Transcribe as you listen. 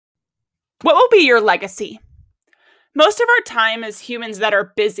What will be your legacy? Most of our time as humans that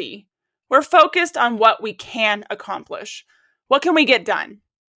are busy, we're focused on what we can accomplish. What can we get done?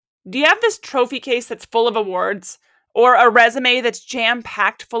 Do you have this trophy case that's full of awards? Or a resume that's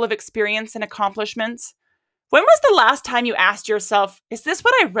jam-packed full of experience and accomplishments? When was the last time you asked yourself, is this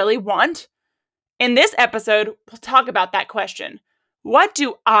what I really want? In this episode, we'll talk about that question. What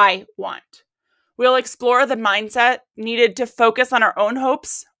do I want? We'll explore the mindset needed to focus on our own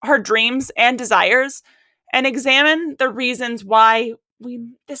hopes, our dreams, and desires, and examine the reasons why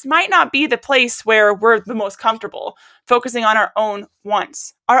this might not be the place where we're the most comfortable, focusing on our own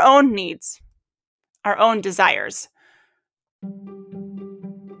wants, our own needs, our own desires.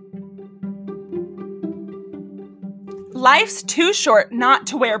 Life's too short not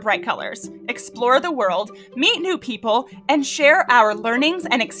to wear bright colors, explore the world, meet new people, and share our learnings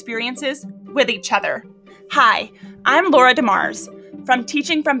and experiences with each other. Hi, I'm Laura DeMars from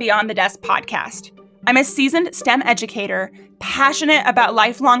Teaching from Beyond the Desk podcast. I'm a seasoned STEM educator, passionate about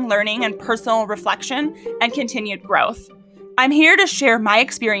lifelong learning and personal reflection and continued growth. I'm here to share my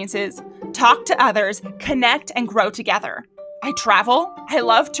experiences, talk to others, connect, and grow together. I travel, I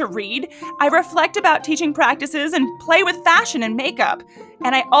love to read, I reflect about teaching practices and play with fashion and makeup,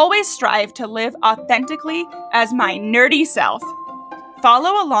 and I always strive to live authentically as my nerdy self.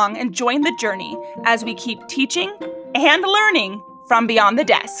 Follow along and join the journey as we keep teaching and learning from beyond the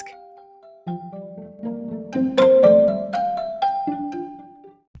desk.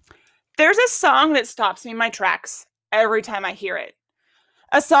 There's a song that stops me in my tracks every time I hear it.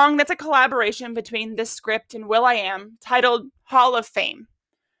 A song that's a collaboration between The Script and will.i.am, titled Hall of Fame.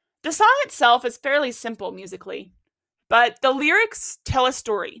 The song itself is fairly simple musically, but the lyrics tell a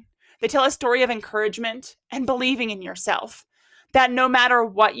story. They tell a story of encouragement and believing in yourself, that no matter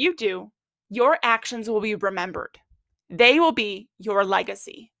what you do, your actions will be remembered. They will be your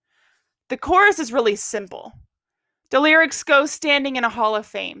legacy. The chorus is really simple. The lyrics go standing in a Hall of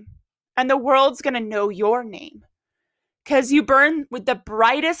Fame, and the world's gonna know your name. 'Cause you burn with the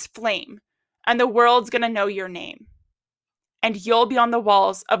brightest flame, and the world's gonna know your name. And you'll be on the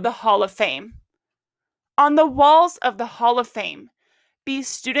walls of the Hall of Fame. On the walls of the Hall of Fame, be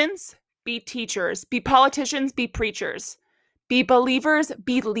students, be teachers, be politicians, be preachers, be believers,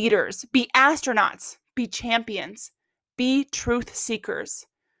 be leaders, be astronauts, be champions, be truth seekers.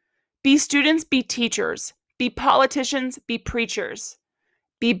 Be students, be teachers, be politicians, be preachers,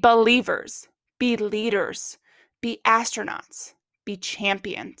 be believers, be leaders, be astronauts, be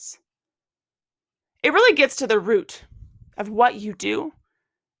champions. It really gets to the root of what you do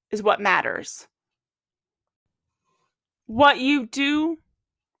is what matters. What you do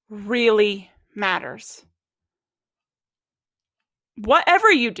really matters.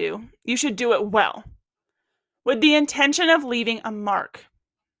 Whatever you do, you should do it well, with the intention of leaving a mark,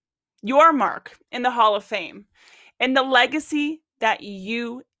 your mark in the Hall of Fame, and the legacy that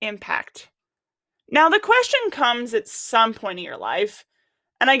you impact. Now, the question comes at some point in your life,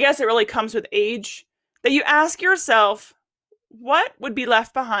 and I guess it really comes with age, that you ask yourself, what would be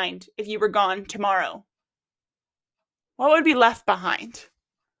left behind if you were gone tomorrow? What would be left behind?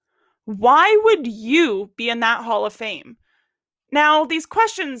 Why would you be in that Hall of Fame? Now, these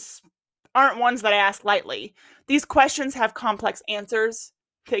questions aren't ones that I ask lightly. These questions have complex answers.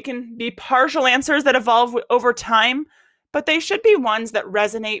 They can be partial answers that evolve over time, but they should be ones that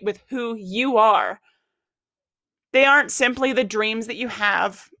resonate with who you are. They aren't simply the dreams that you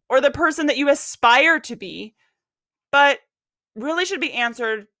have or the person that you aspire to be, but really should be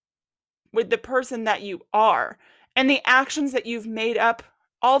answered with the person that you are and the actions that you've made up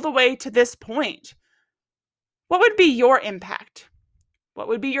all the way to this point. What would be your impact? What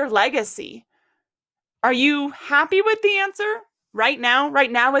would be your legacy? Are you happy with the answer right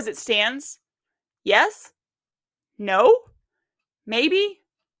now as it stands? Yes? No? Maybe?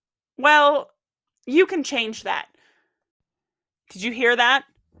 Well, you can change that. Did you hear that?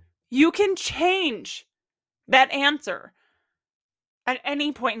 You can change that answer at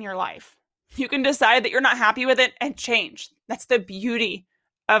any point in your life. You can decide that you're not happy with it and change. That's the beauty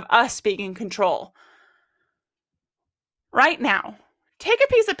of us being in control. Right now, take a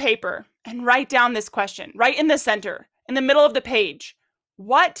piece of paper and write down this question, right in the center, in the middle of the page.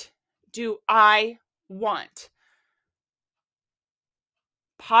 What do I want?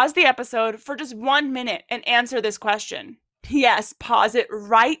 Pause the episode for just 1 minute and answer this question. Yes, pause it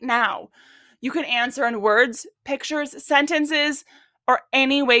right now. You can answer in words, pictures, sentences, or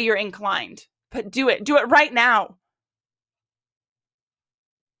any way you're inclined. But do it. Do it right now.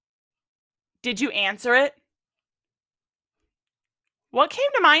 Did you answer it? What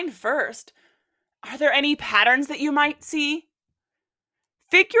came to mind first? Are there any patterns that you might see?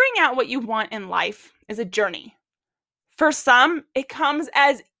 Figuring out what you want in life is a journey. For some, it comes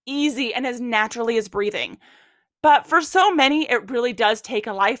as easy and as naturally as breathing. But for so many, it really does take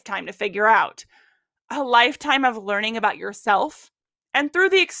a lifetime to figure out. A lifetime of learning about yourself. And through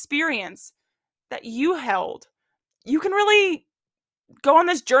the experience that you held, you can really go on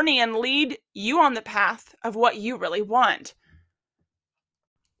this journey and lead you on the path of what you really want.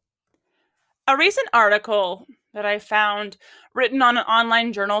 A recent article that I found written on an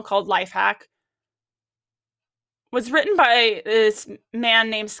online journal called Lifehack was written by this man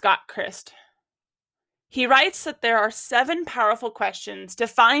named Scott Christ. He writes that there are 7 powerful questions to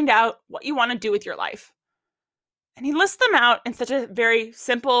find out what you want to do with your life. And he lists them out in such a very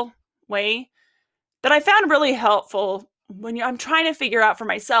simple way that I found really helpful when I'm trying to figure out for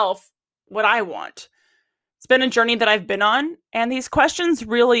myself what I want. It's been a journey that I've been on, and these questions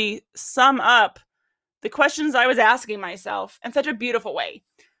really sum up the questions I was asking myself in such a beautiful way.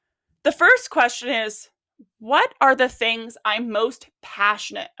 The first question is, what are the things I'm most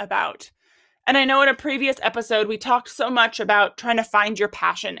passionate about? And I know in a previous episode, we talked so much about trying to find your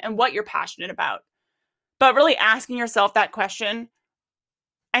passion and what you're passionate about. But really asking yourself that question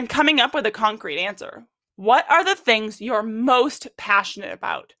and coming up with a concrete answer. What are the things you're most passionate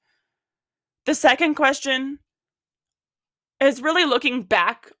about? The second question is really looking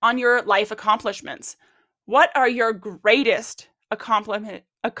back on your life accomplishments. What are your greatest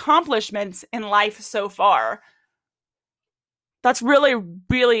accomplishments in life so far? That's really,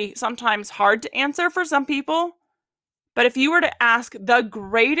 really sometimes hard to answer for some people. But if you were to ask the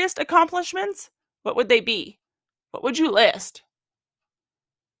greatest accomplishments, what would they be? What would you list?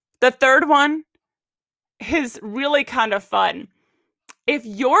 The third one is really kind of fun. If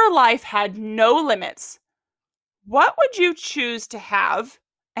your life had no limits, what would you choose to have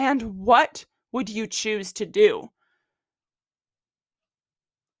and what would you choose to do?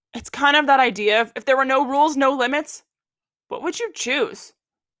 It's kind of that idea of if there were no rules, no limits, what would you choose?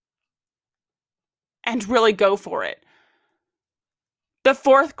 And really go for it. The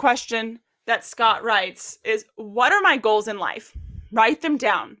fourth question that Scott writes is, what are my goals in life? Write them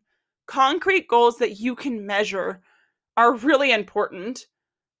down. Concrete goals that you can measure are really important,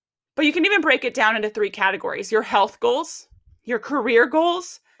 but you can even break it down into 3 categories. Your health goals, your career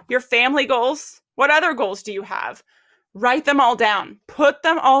goals, your family goals. What other goals do you have? Write them all down. Put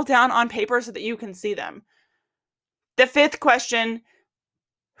them all down on paper so that you can see them. The 5th question,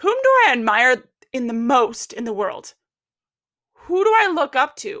 whom do I admire in the most in the world? Who do I look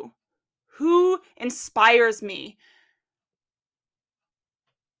up to? Who inspires me?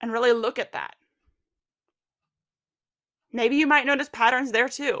 And really look at that. Maybe you might notice patterns there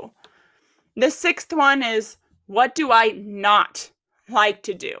too. The 6th one is, what do I not like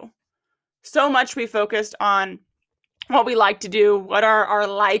to do? So much we focused on what we like to do, what are our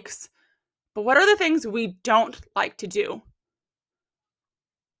likes, but what are the things we don't like to do?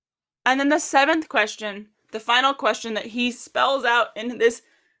 And then the 7th question, the final question that he spells out in this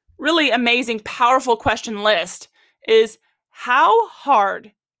really amazing, powerful question list is, how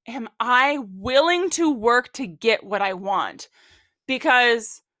hard am I willing to work to get what I want?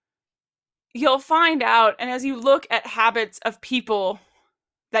 Because you'll find out, and as you look at habits of people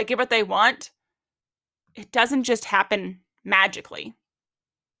that get what they want, it doesn't just happen magically.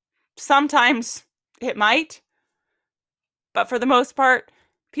 Sometimes it might, but for the most part,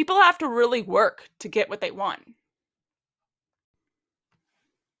 people have to really work to get what they want.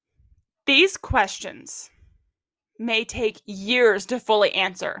 These questions may take years to fully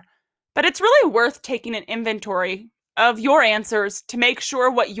answer, but it's really worth taking an inventory of your answers to make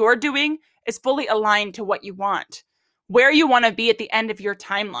sure what you're doing is fully aligned to what you want, where you want to be at the end of your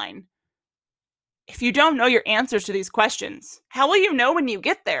timeline. If you don't know your answers to these questions, how will you know when you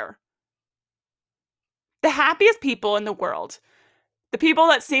get there? The happiest people in the world, the people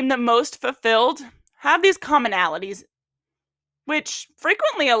that seem the most fulfilled, have these commonalities, which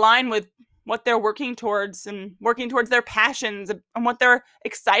frequently align with what they're working towards and working towards their passions and what they're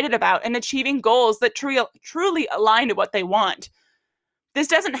excited about and achieving goals that truly align to what they want. This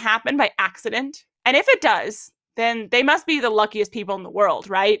doesn't happen by accident. And if it does, then they must be the luckiest people in the world,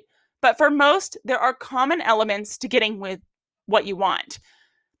 right? But for most, there are common elements to getting with what you want.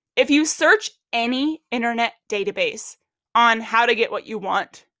 If you search any internet database on how to get what you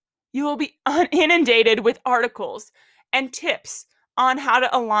want, you will be inundated with articles and tips on how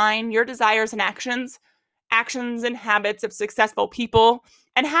to align your desires and actions and habits of successful people,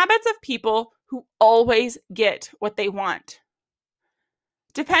 and habits of people who always get what they want.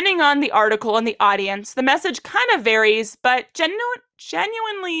 Depending on the article and the audience, the message kind of varies, but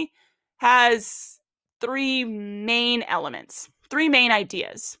genuinely has 3 main elements. three main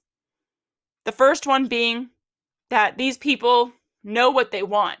ideas. The first one being that these people know what they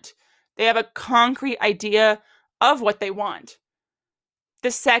want. They have a concrete idea of what they want.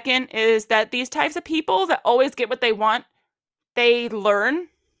 The second is that these types of people that always get what they want, they learn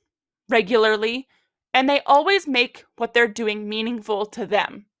regularly, and they always make what they're doing meaningful to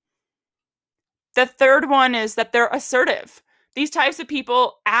them. The third one is that they're assertive. These types of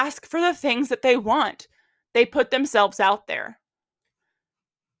people ask for the things that they want. They put themselves out there.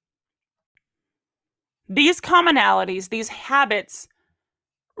 These commonalities, these habits,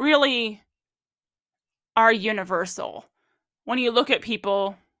 really are universal when you look at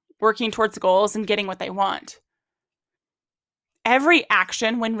people working towards goals and getting what they want. Every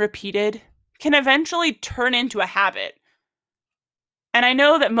action, when repeated, can eventually turn into a habit. And I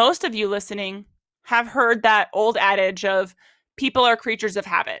know that most of you listening have heard that old adage of people are creatures of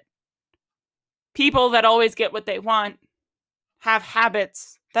habit. People that always get what they want have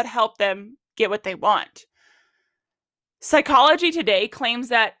habits that help them get what they want. Psychology today claims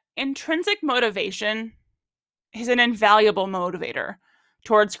that intrinsic motivation is an invaluable motivator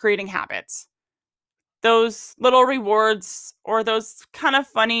towards creating habits. Those little rewards or those kind of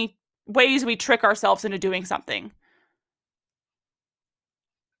funny ways we trick ourselves into doing something,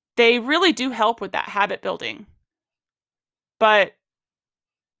 they really do help with that habit building. But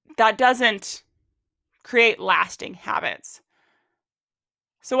that doesn't create lasting habits.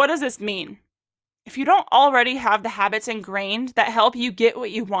 So what does this mean? If you don't already have the habits ingrained that help you get what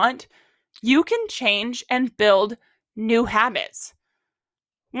you want, you can change and build new habits.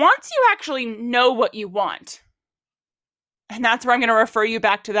 Once you actually know what you want, and that's where I'm going to refer you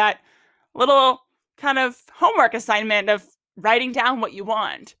back to that little kind of homework assignment of writing down what you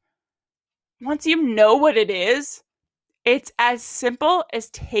want. Once you know what it is, it's as simple as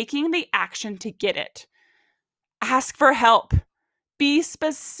taking the action to get it. Ask for help. Be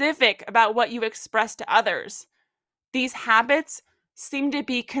specific about what you express to others. These habits seem to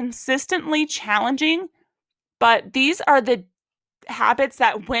be consistently challenging, but these are the habits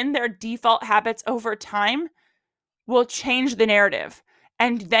that, when they're default habits over time, will change the narrative.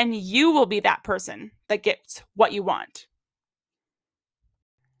 And then you will be that person that gets what you want.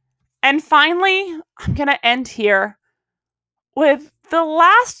 And finally, I'm going to end here with the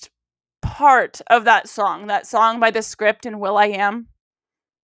last part of that song by The Script and will.i.am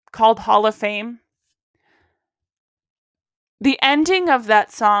called Hall of Fame. The ending of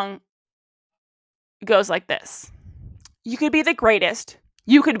that song goes like this. You could be the greatest.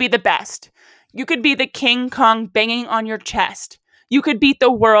 You could be the best. You could be the King Kong banging on your chest. You could beat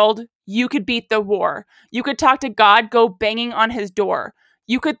the world. You could beat the war. You could talk to God, go banging on his door.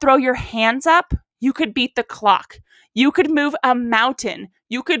 You could throw your hands up. You could beat the clock. You could move a mountain.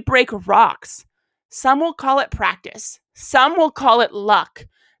 You could break rocks. Some will call it practice. Some will call it luck.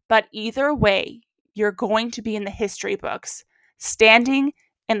 But either way, you're going to be in the history books, standing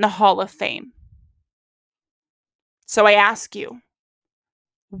in the Hall of Fame. So I ask you,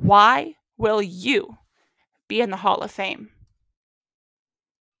 why will you be in the Hall of Fame?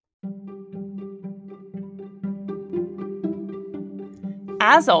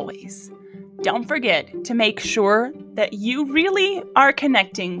 As always, don't forget to make sure that you really are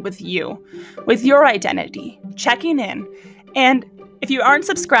connecting with you, with your identity, checking in. And if you aren't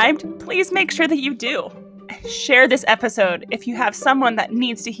subscribed, please make sure that you do. Share this episode if you have someone that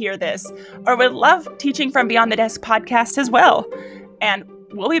needs to hear this or would love Teaching from Beyond the Desk podcast as well. And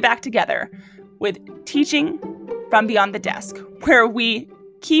we'll be back together with Teaching from Beyond the Desk, where we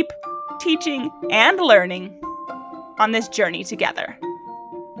keep teaching and learning on this journey together.